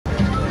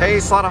Hey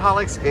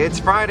Slotaholics, it's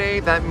Friday.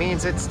 That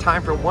means it's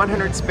time for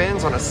 100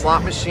 spins on a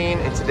slot machine,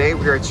 and today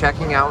we are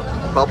checking out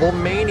Bubble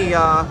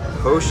Mania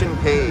Potion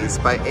Pays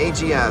by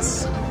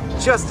AGS.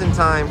 Just in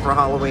time for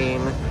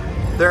Halloween.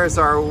 There's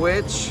our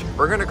witch.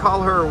 We're gonna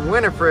call her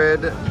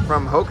Winifred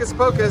from Hocus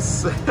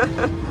Pocus.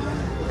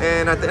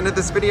 And at the end of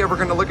this video, we're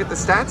gonna look at the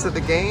stats of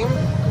the game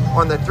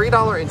on the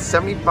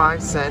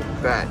 $3.75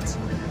 bet.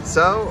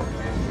 So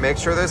make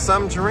sure there's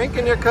some drink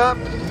in your cup.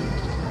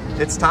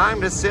 It's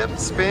time to sip,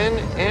 spin,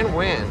 and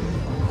win.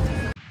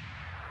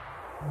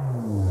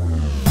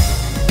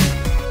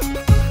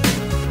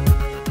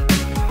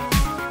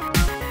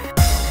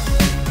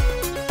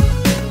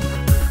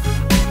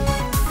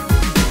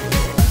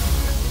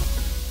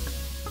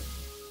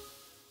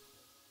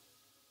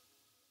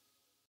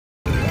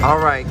 All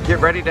right,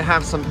 get ready to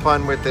have some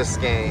fun with this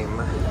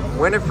game.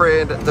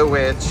 Winifred the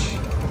Witch,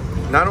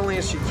 not only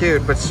is she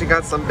cute, but she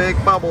got some big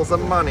bubbles of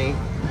money.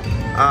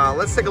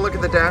 Let's take a look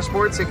at the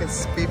dashboard so you can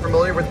be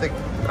familiar with the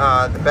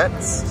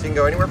bets. So you can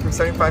go anywhere from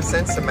 75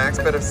 cents to max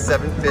bet of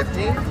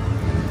 $7.50.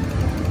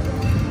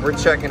 We're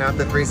checking out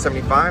the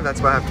 375.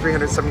 That's why I have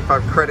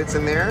 375 credits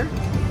in there.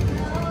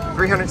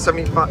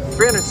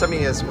 370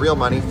 is real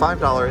money.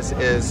 $5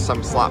 is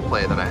some slot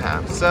play that I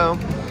have. So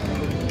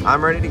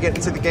I'm ready to get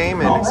into the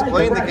game and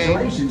explain the game.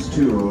 Congratulations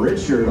to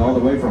Richard all the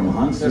way from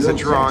Huntsville. There's a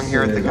drawing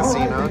here at the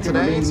casino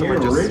today, so we're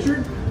just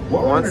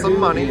want some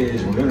money.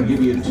 We're going to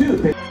give you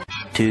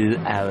 2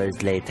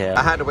 hours later.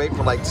 I had to wait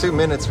for like 2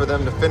 minutes for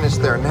them to finish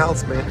their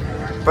announcement.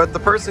 But the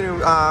person who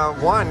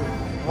won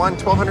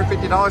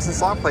 $1,250 in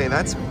slot play.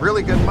 That's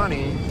really good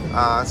money.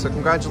 So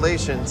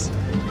congratulations.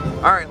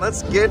 All right,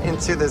 let's get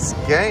into this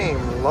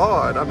game.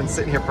 Lord, I've been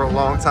sitting here for a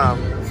long time.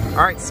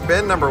 All right,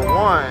 spin number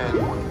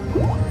 1.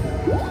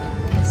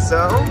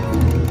 So,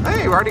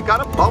 hey, we already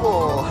got a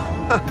bubble.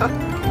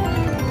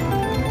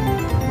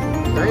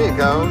 There you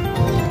go.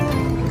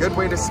 Good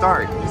way to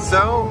start.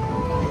 So,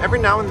 every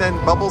now and then,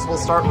 bubbles will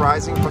start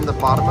rising from the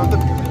bottom of the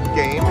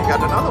game. We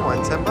got another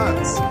one, 10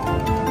 bucks.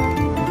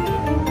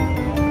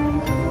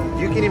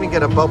 You can even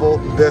get a bubble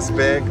this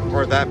big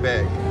or that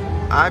big.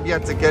 I've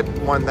yet to get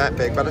one that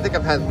big, but I think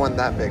I've had one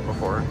that big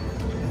before.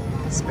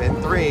 Spin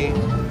 3.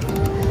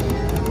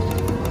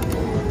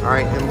 All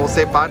right, and we'll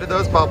say bye to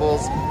those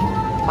bubbles.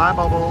 Bye,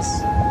 bubbles.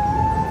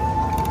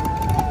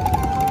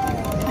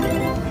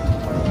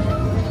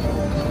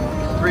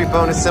 Three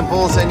bonus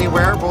symbols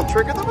anywhere will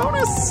trigger the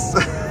bonus.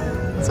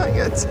 Dang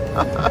it.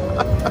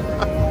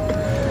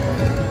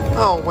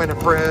 Oh,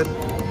 Winifred.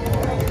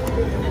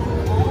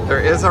 There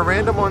is a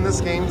random on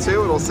this game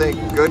too. It'll say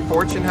good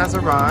fortune has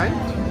arrived.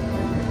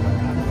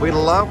 We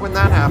love when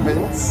that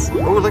happens.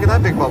 Oh, look at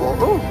that big bubble.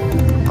 Oh,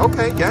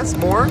 okay, yes,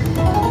 more.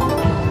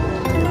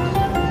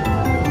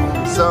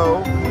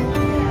 So,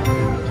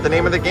 the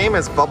name of the game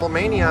is Bubble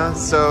Mania,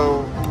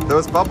 so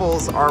those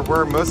bubbles are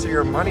where most of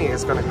your money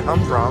is going to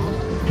come from.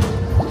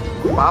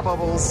 Bye,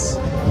 bubbles. A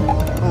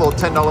little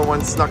 $10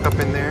 one snuck up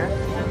in there.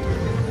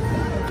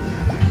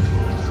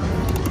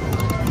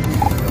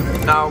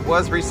 Now, I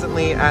was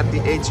recently at the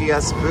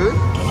AGS booth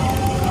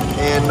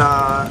and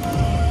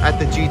at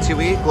the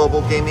G2E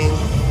Global Gaming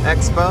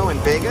Expo in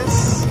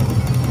Vegas,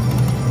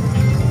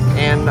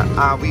 and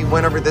we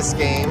went over this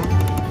game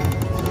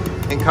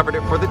and covered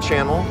it for the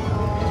channel.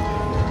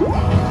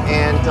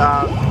 And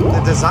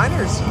the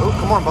designers, oh,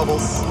 come on,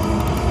 bubbles.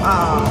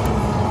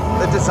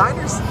 The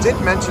designers did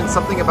mention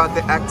something about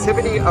the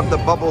activity of the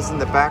bubbles in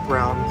the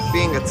background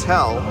being a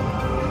tell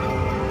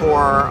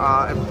for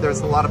if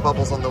there's a lot of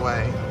bubbles on the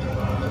way.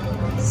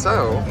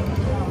 So,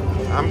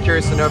 I'm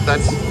curious to know if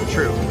that's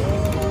true.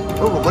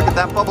 Oh, look at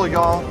that bubble,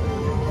 y'all.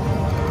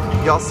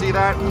 Y'all see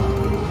that?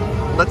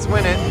 Let's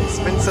win it.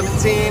 Spin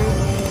 17.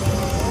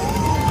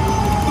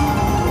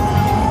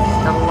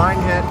 Got a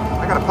line hit.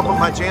 I gotta pump up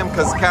my jam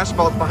because Cash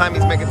Ball behind me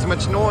is making too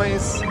much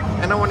noise.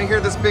 And I want to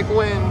hear this big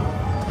win.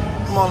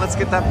 Come on, let's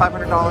get that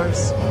 $500.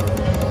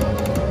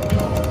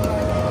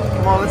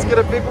 Come on, let's get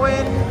a big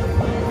win.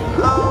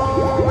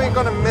 Oh, we're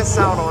gonna miss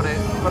out on it.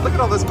 But look at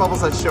all those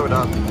bubbles that showed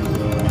up.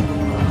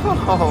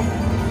 Oh,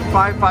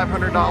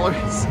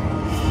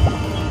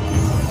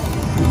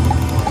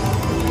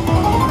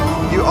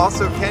 $500. You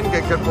also can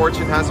get good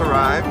fortune has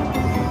arrived.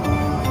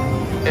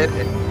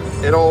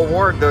 It'll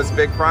award those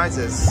big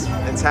prizes.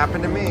 It's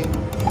happened to me.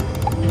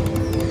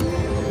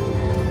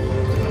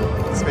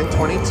 Spin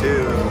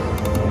 22.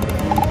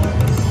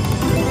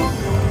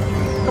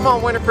 Come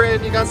on,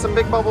 Winifred, you got some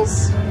big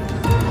bubbles.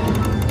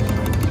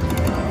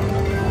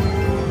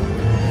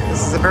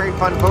 This is a very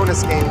fun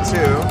bonus game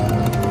too,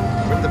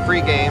 with the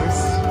free games.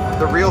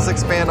 The reels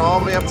expand all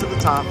the way up to the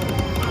top.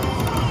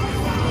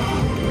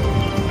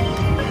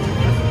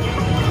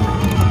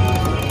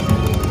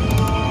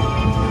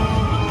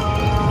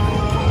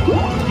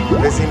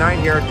 Busy night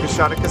here at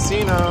Coshada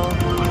Casino.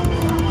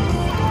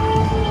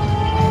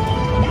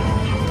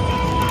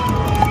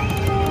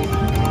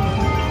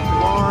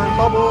 Come on,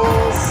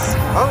 bubbles.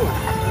 Oh,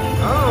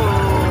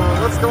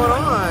 what's going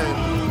on?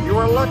 You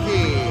are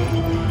lucky.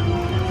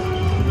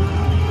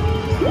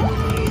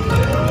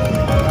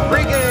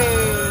 Free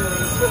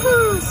games.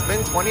 Woohoo!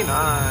 Spin $1.29.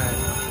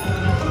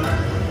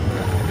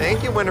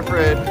 Thank you,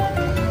 Winifred.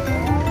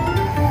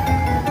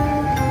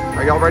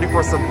 Are y'all ready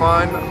for some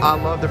fun? I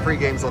love the free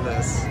games on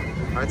this. All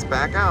right, let's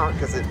back out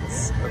because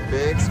it's a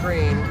big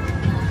screen.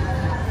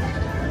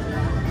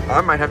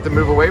 I might have to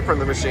move away from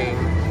the machine.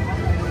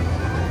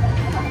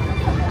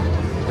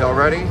 Y'all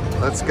ready?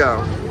 Let's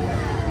go.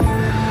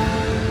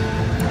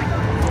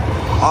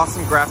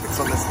 Awesome graphics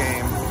on this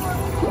game.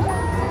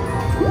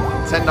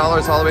 $10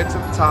 all the way to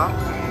the top.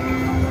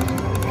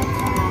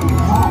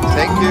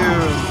 Thank you.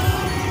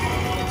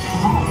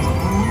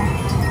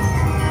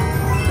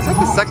 Is that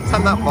the second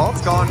time that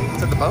vault's gone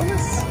to the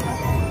bonus?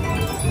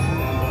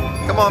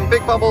 Come on,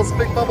 big bubbles,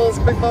 big bubbles,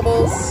 big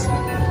bubbles.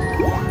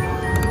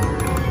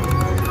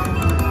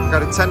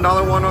 Got a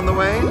 $10 one on the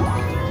way.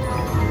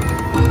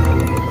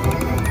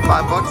 $5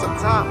 up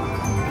top.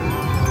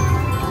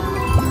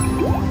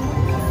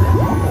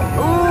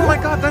 Oh my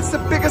God, that's the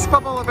biggest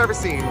bubble I've ever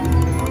seen.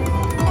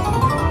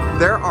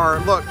 There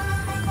are, look.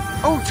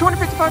 Oh,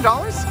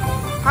 $255?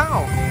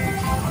 How?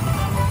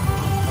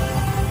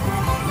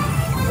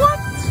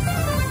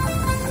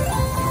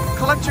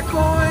 Collect your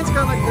coins,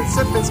 collect and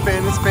sip and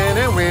spin and spin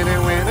and win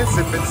and win and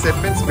sip and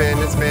spin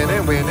and spin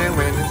and win and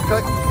win and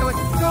collect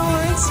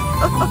coins.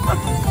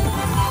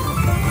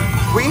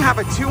 We have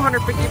a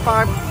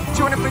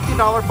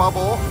 $250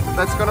 bubble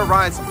that's going to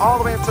rise all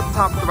the way up to the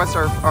top for the rest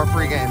of our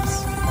free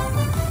games.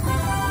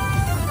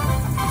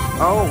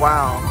 Oh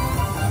wow.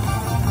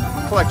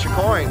 Collect your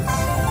coins.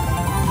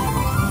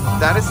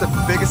 That is the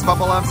biggest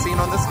bubble I've seen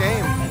on this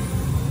game.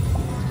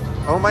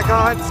 Oh my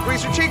God,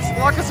 squeeze your cheeks,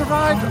 luck has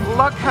arrived,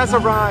 luck has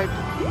arrived.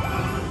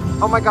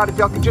 Oh my God, if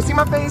y'all could just see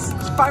my face,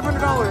 it's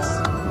 $500.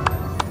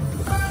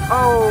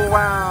 Oh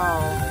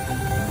wow.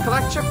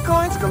 Collect your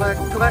coins,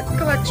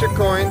 collect your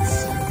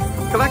coins.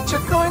 Collect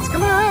your coins,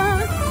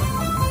 collect.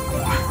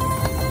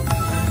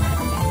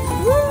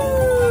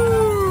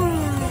 Woo!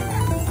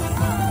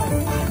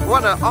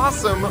 What an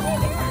awesome,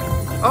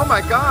 oh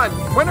my God,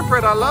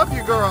 Winifred, I love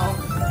you, girl.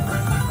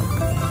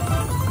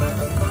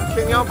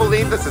 Can y'all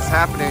believe this is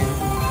happening?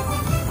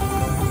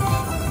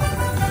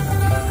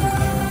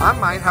 I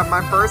might have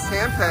my first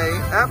hand pay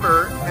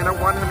ever in a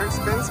 100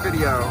 spins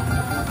video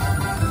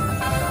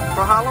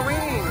for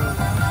Halloween.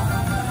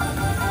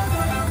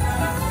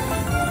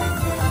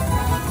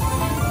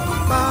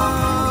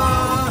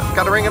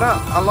 Gotta ring it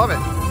up. I love it.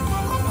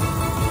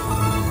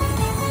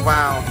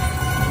 Wow.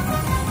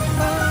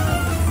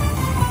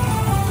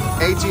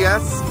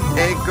 AGS,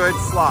 a good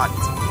slot.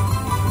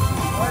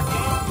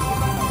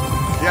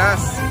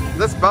 Yes,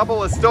 this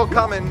bubble is still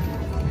coming.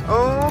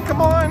 Oh,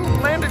 come on,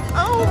 land it.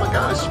 Oh my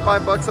gosh,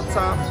 $5 up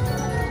top.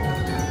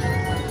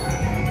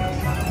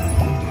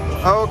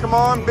 Oh, come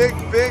on, big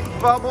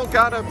bubble.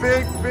 Got a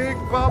big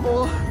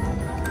bubble.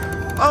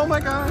 Oh my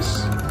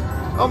gosh.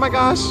 Oh my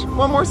gosh,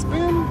 one more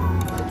spin.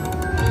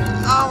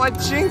 Oh, I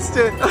jinxed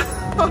it.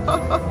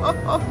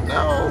 Oh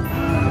no.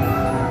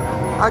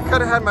 I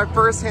could have had my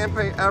first hand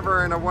pay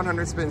ever in a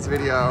 100 spins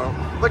video.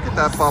 Look at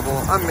that bubble,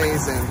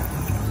 amazing.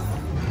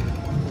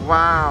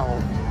 Wow.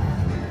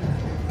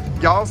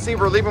 Y'all see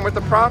we're leaving with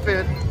a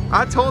profit.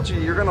 I told you,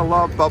 you're gonna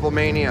love Bubble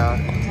Mania.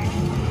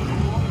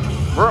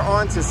 We're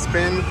on to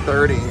spin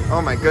 30.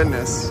 Oh my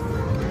goodness.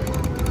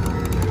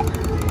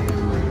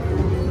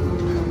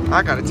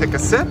 I gotta take a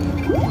sip.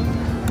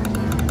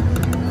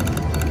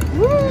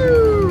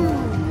 Woo!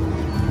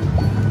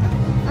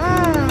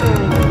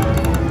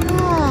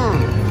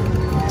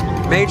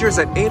 Majors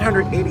at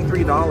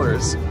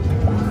 $883.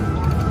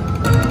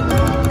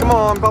 Come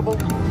on, Bubble.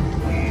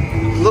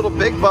 Little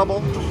big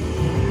bubble.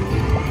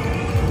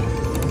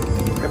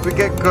 If we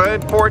get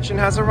good fortune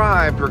has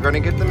arrived, we're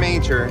gonna get the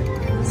major.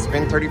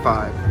 Spin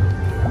 35.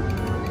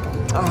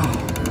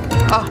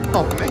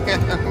 Oh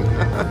man.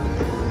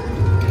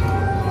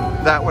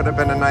 That would have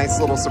been a nice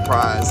little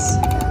surprise.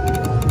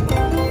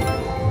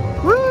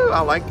 Woo,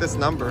 I like this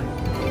number.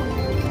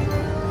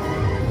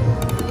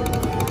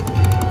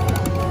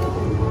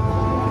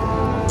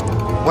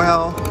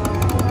 Well,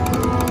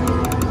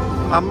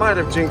 I might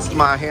have jinxed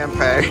my hand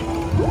pay.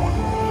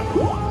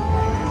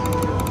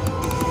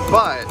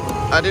 But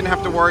I didn't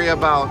have to worry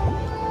about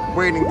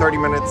waiting 30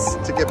 minutes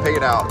to get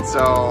paid out,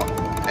 so,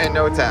 and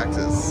no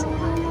taxes.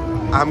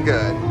 I'm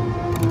good.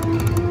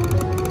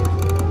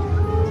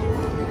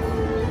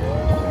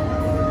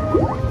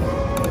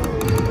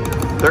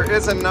 There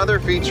is another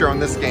feature on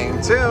this game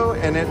too,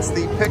 and it's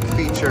the pick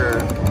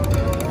feature.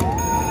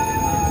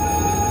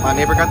 My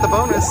neighbor got the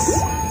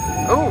bonus.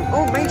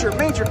 Oh, major,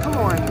 come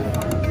on.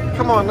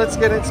 Come on, let's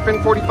get it, spin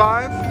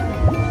 45.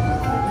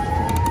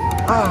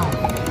 Oh.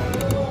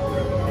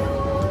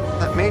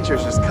 That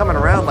major's just coming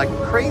around like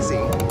crazy.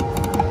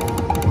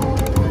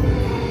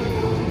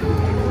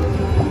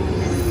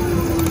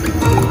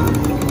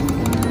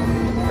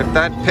 If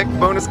that pick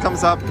bonus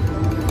comes up,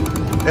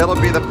 it'll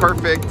be the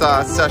perfect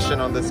session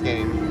on this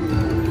game.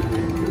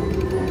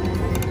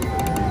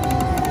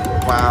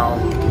 Wow.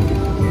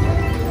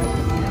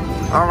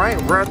 All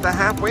right, we're at the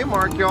halfway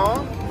mark,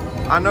 y'all.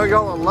 I know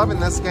y'all are loving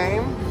this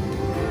game.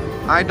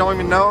 I don't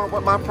even know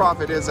what my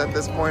profit is at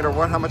this point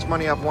or how much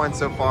money I've won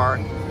so far.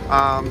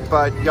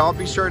 But y'all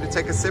be sure to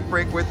take a sip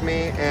break with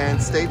me and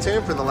stay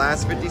tuned for the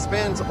last 50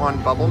 spins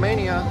on Bubble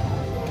Mania.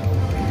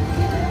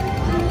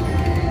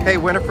 Hey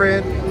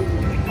Winifred,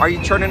 are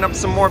you turning up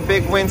some more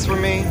big wins for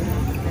me?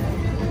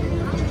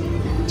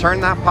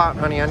 Turn that pot,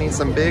 honey. I need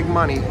some big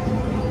money.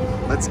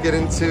 Let's get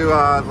into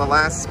the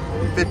last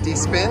 50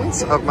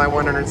 spins of my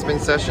 100 spin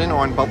session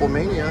on Bubble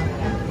Mania.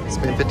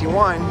 Spin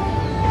 51.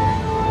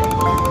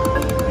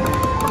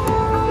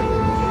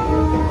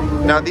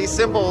 Now these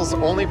symbols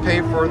only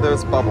pay for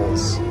those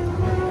bubbles.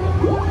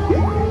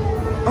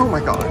 Oh my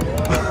god.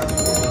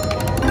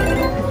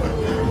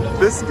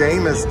 This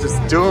game is just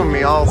doing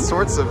me all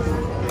sorts of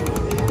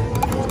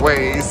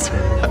ways.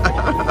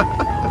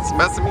 It's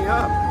messing me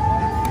up.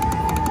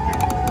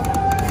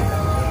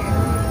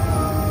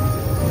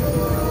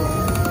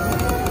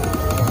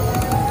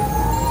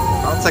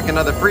 I'll take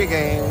another free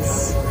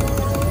games.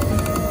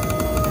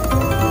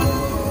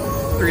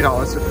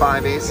 $3 for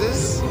 5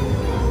 aces.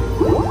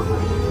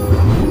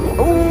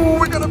 Oh,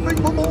 we got a big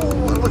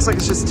bubble. It looks like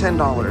it's just $10.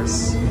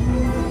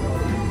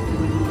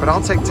 But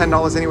I'll take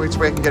 $10 any which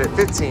way I can get it.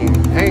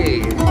 15.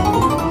 Hey,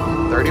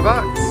 30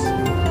 bucks.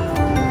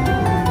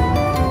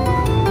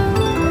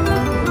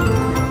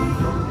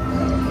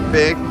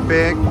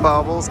 Big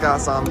bubbles.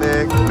 Got some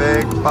big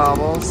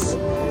bubbles.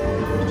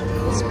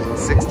 Spin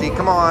 60.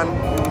 Come on.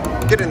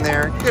 Get in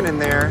there. Get in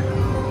there.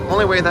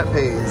 Only way that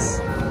pays.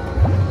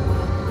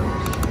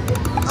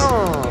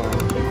 Oh.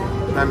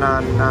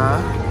 Na.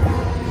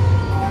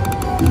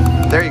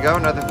 There you go,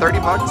 another 30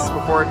 bucks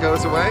before it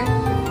goes away.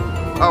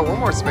 Oh, one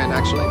more spin,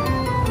 actually.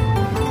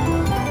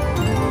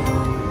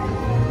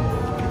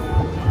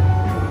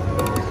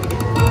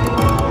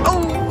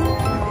 Oh!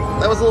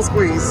 That was a little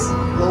squeeze,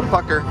 a little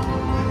pucker.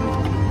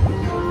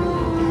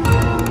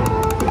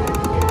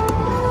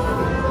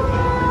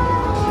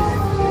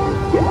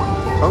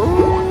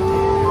 Oh!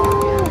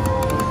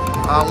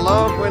 I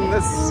love when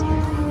this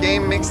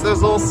game makes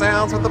those little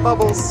sounds with the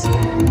bubbles.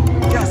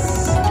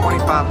 Yes!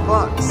 25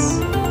 bucks.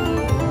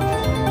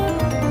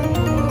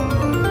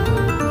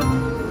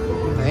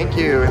 Thank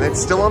you, and it's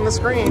still on the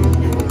screen.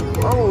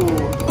 Oh.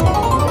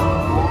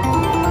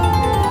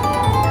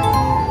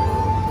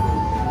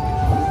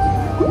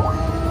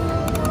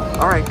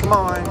 All right, come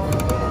on.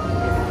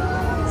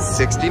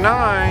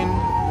 69.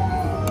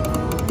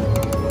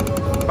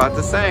 About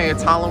to say,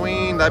 it's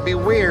Halloween. That'd be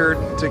weird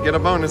to get a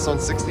bonus on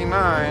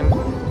 69.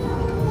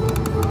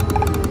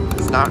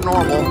 It's not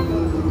normal.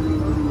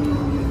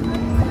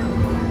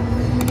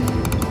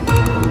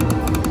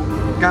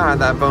 God,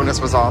 that bonus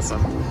was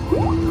awesome.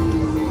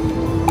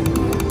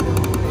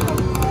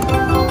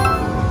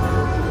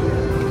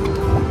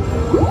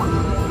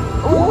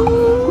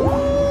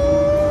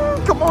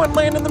 Come on,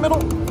 land in the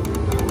middle.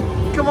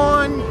 Come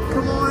on,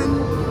 come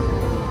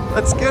on.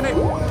 Let's get it.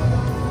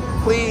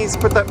 Please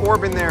put that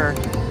orb in there.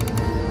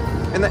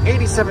 And the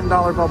 $87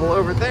 bubble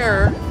over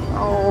there.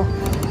 Oh,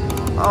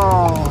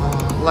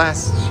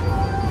 last.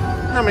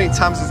 How many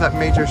times has that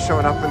major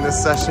showing up in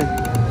this session?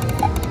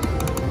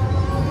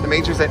 The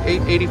major's at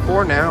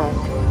 884 now.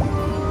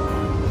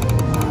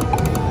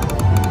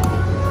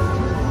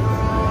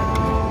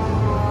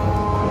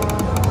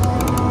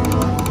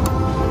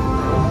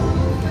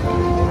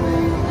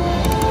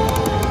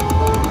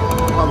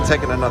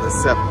 Taking another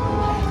sip.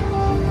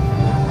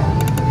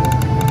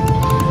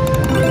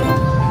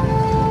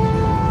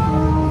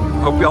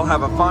 Hope y'all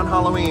have a fun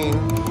Halloween.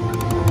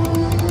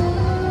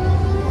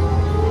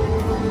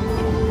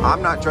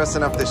 I'm not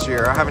dressing up this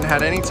year. I haven't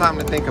had any time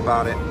to think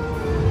about it.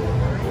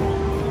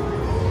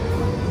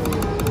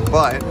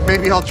 But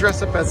maybe I'll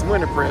dress up as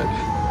Winifred.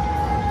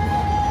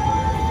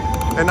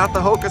 And not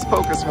the Hocus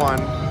Pocus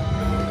one.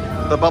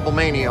 The Bubble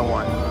Mania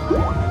one.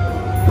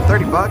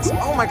 30 bucks.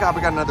 Oh my god,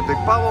 we got another big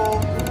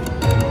bubble.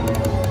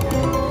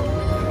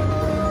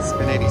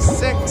 Spin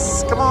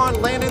 86. Come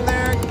on, land in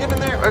there. Get in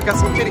there. Oh, got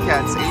some kitty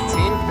cats.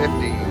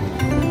 1850.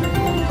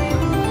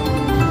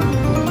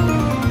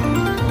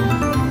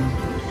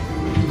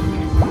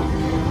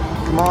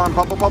 Come on,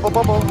 bubble, bubble,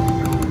 bubble.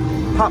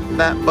 Pop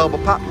that bubble,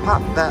 pop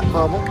that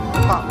bubble.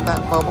 Pop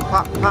that bubble,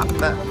 pop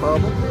that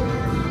bubble.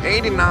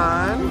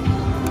 89.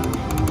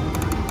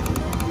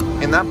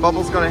 And that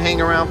bubble's gonna hang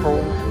around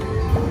for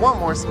one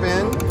more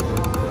spin.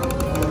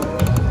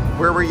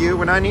 Where were you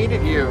when I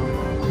needed you?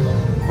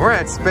 We're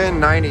at spin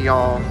 90,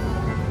 y'all.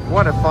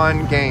 What a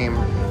fun game.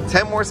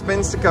 10 more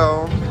spins to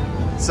go.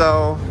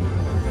 So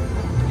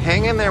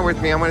hang in there with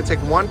me. I'm gonna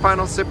take one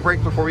final sip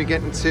break before we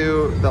get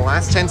into the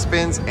last 10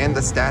 spins and the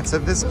stats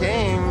of this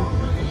game.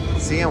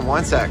 See you in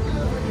one sec.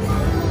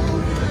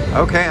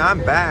 Okay,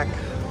 I'm back.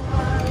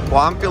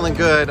 Well, I'm feeling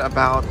good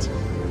about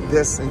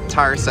this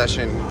entire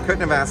session.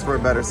 Couldn't have asked for a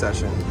better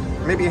session.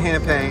 Maybe a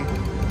hand pay,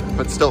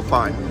 but still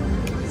fun.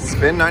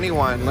 Spin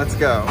 91, let's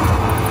go.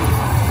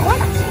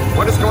 What?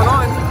 What is going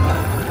on?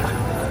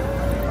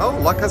 Oh,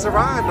 luck has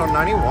arrived on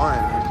 91.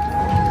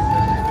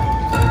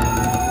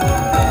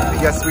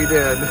 Yes, we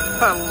did.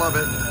 I love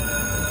it.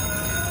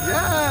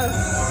 Yes.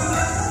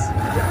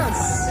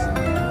 Yes.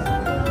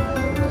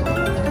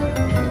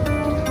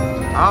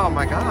 Oh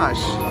my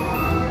gosh.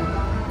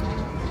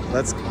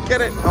 Let's get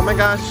it. Oh my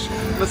gosh.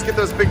 Let's get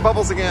those big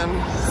bubbles again.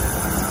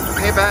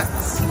 Hey,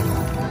 bets.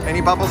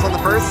 Any bubbles on the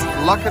first?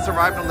 Luck has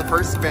arrived on the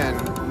first spin.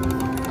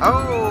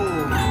 Oh,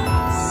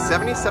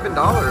 $77.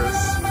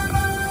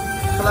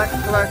 Collect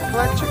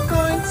your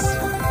coins.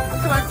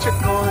 Collect your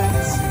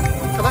coins.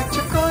 Collect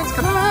your coins,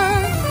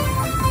 collect.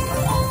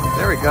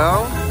 There we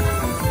go.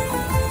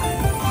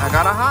 I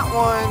got a hot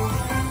one.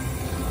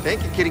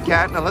 Thank you, kitty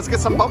cat. Now let's get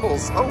some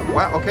bubbles. Oh,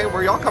 wow. Okay,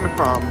 where y'all coming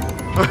from?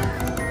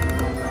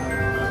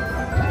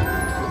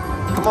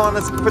 Come on,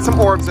 let's put some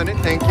orbs in it.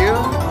 Thank you.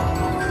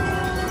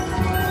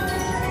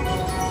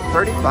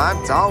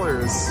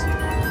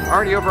 $35.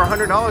 Already over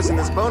 $100 in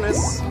this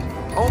bonus.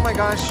 Oh my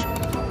gosh.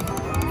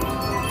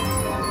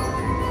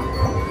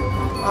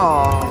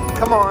 Oh,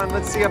 come on.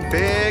 Let's see a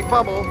big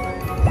bubble.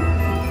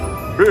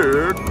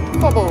 Big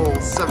bubble.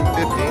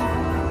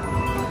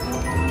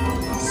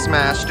 $7.50.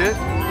 Smashed it.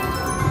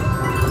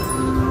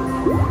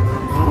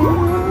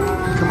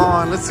 Come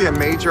on, let's see a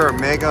major or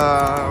mega.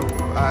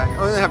 I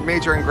only have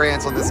major and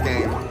grands on this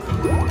game.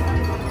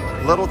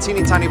 Little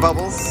teeny tiny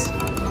bubbles.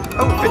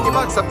 Oh,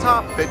 $50 up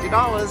top, $50.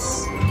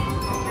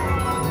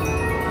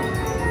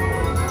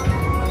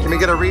 Can we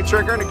get a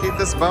re-trigger to keep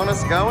this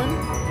bonus going?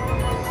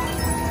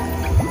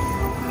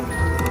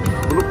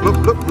 Bloop,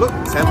 bloop, bloop, bloop,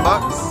 $10.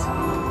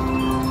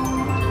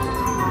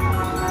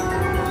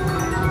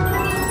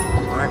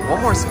 All right,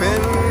 one more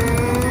spin.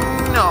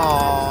 No,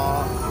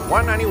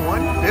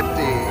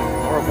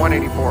 $191.50 or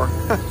 $184.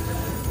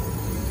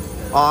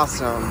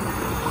 Awesome.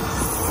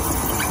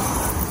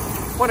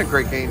 What a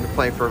great game to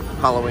play for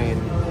Halloween.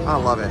 I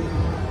love it.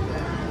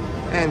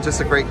 And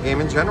just a great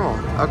game in general.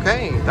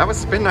 Okay, that was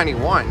spin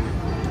 91.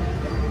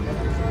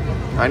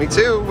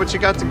 92, what you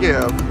got to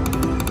give?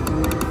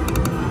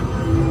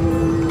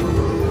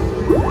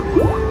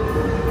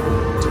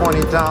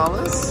 $20.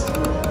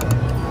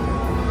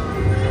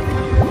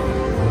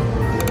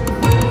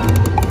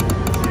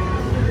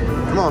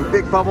 Come on,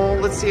 big bubble.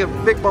 Let's see a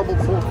big bubble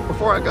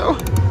before I go.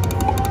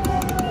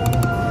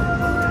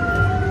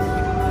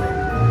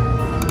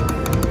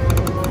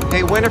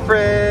 Hey,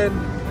 Winifred.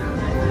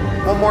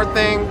 One more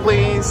thing,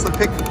 please. The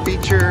pick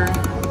feature.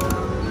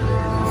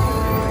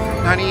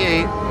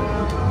 98.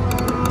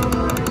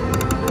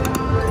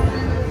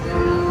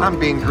 I'm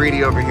being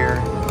greedy over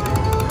here.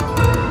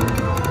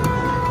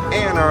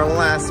 And our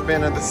last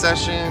spin of the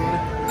session.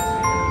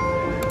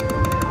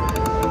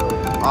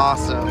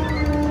 Awesome.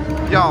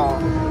 Y'all,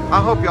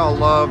 I hope y'all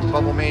love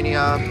Bubble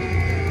Mania.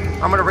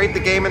 I'm gonna rate the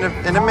game in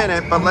a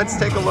minute, but let's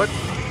take a look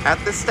at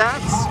the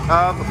stats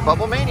of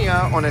Bubble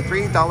Mania on a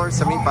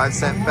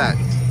 $3.75 bet.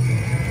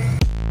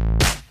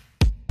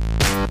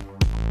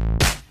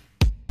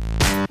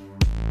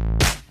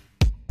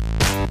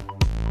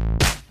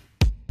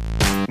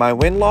 My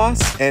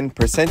win-loss and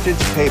percentage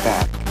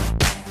payback.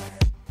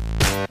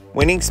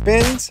 Winning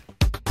spins,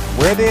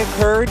 where they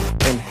occurred,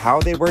 and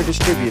how they were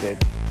distributed.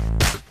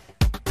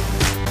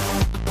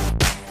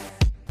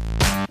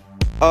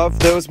 Of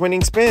those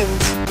winning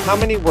spins, how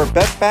many were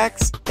bet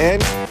backs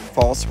and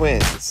false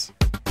wins?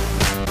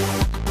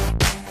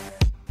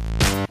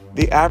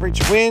 The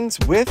average wins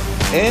with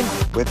and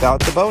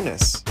without the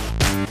bonus.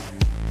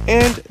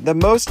 And the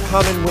most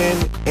common win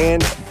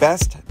and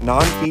best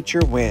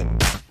non-feature win.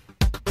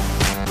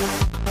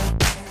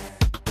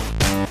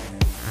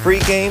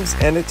 Free games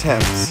and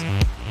attempts,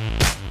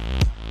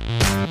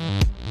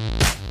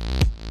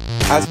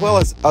 as well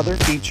as other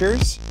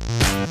features,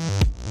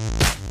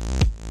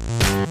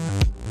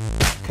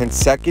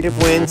 consecutive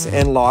wins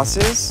and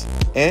losses,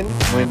 and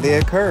when they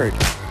occurred.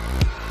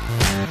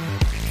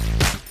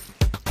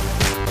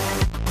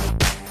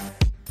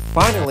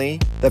 Finally,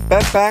 the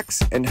bet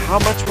backs and how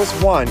much was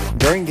won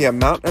during the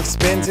amount of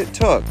spins it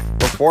took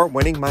before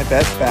winning my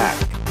bet back.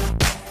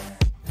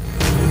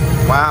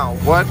 Wow,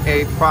 what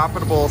a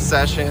profitable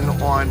session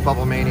on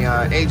Bubble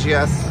Mania.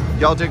 AGS,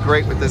 y'all did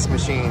great with this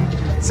machine.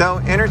 So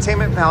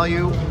entertainment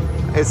value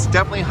is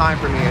definitely high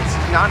for me. It's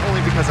not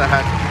only because I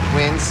had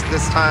wins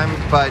this time,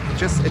 but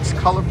just it's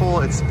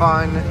colorful, it's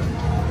fun.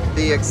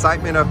 The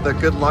excitement of the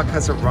good luck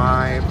has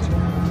arrived.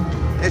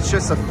 It's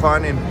just a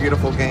fun and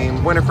beautiful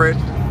game. Winifred,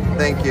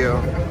 thank you.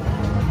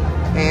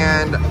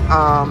 And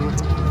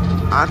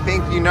I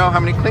think you know how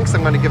many clinks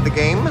I'm going to give the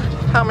game.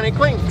 How many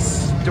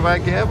clinks do I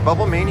give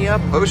Bubble Mania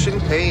Potion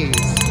Pays?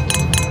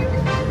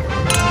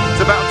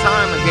 It's about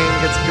time a game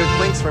gets good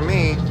clinks for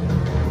me.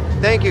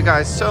 Thank you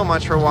guys so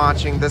much for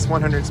watching this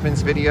 100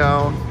 spins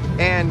video.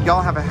 And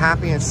y'all have a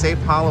happy and safe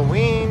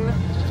Halloween.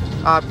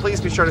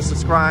 Please be sure to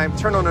subscribe,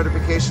 turn on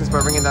notifications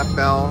by ringing that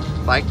bell,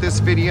 like this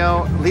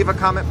video, leave a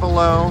comment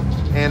below,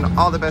 and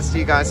all the best to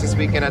you guys this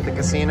weekend at the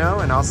casino.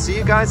 And I'll see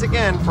you guys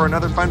again for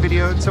another fun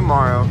video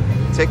tomorrow.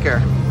 Take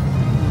care.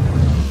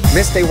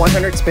 Missed a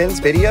 100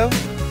 spins video?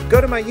 Go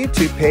to my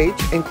YouTube page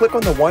and click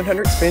on the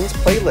 100 spins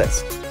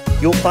playlist.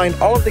 You'll find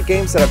all of the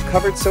games that I've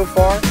covered so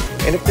far,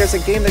 and if there's a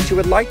game that you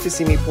would like to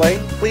see me play,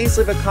 please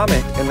leave a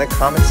comment in the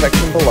comment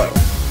section below.